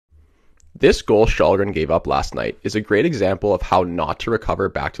This goal Källgren gave up last night is a great example of how not to recover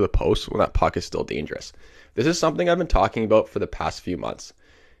back to the post when that puck is still dangerous. This is something I've been talking about for the past few months.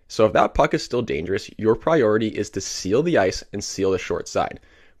 So if that puck is still dangerous, your priority is to seal the ice and seal the short side.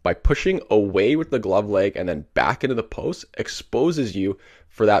 By pushing away with the glove leg and then back into the post exposes you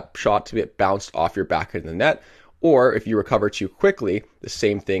for that shot to get bounced off your back into the net, or if you recover too quickly, the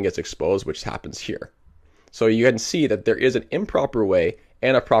same thing gets exposed, which happens here. So you can see that there is an improper way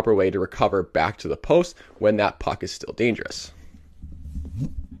and a proper way to recover back to the post when that puck is still dangerous.